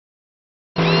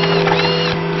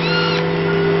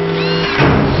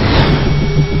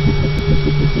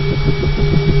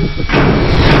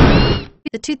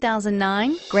The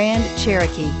 2009 Grand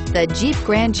Cherokee. The Jeep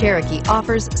Grand Cherokee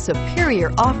offers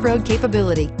superior off-road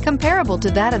capability comparable to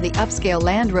that of the upscale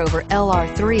Land Rover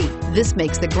LR3. This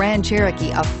makes the Grand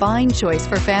Cherokee a fine choice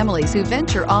for families who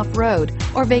venture off-road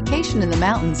or vacation in the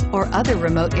mountains or other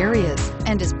remote areas,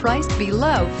 and is priced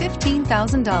below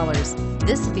 $15,000.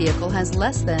 This vehicle has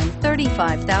less than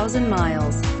 35,000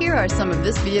 miles. Here are some of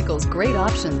this vehicle's great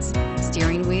options: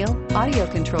 steering wheel audio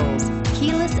controls,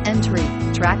 keyless entry,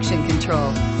 traction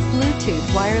control,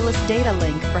 Bluetooth wireless data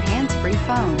link for hands-free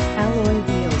phone, alloy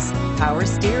wheels, power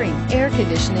steering, air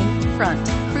conditioning, front,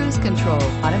 cruise control,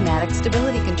 automatic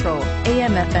stability control,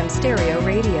 AM/FM stereo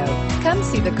radio. Come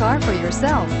see the car for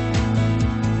yourself.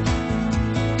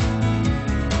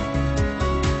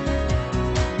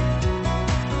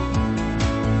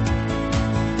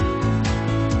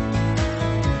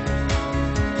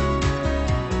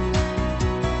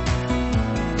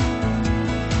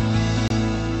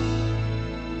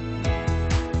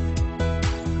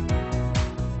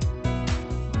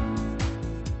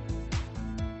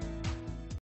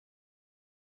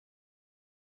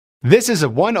 This is a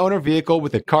one-owner vehicle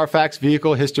with a Carfax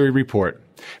Vehicle History Report.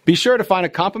 Be sure to find a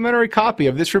complimentary copy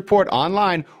of this report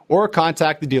online or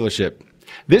contact the dealership.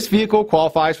 This vehicle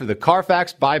qualifies for the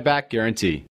Carfax Buyback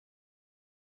Guarantee.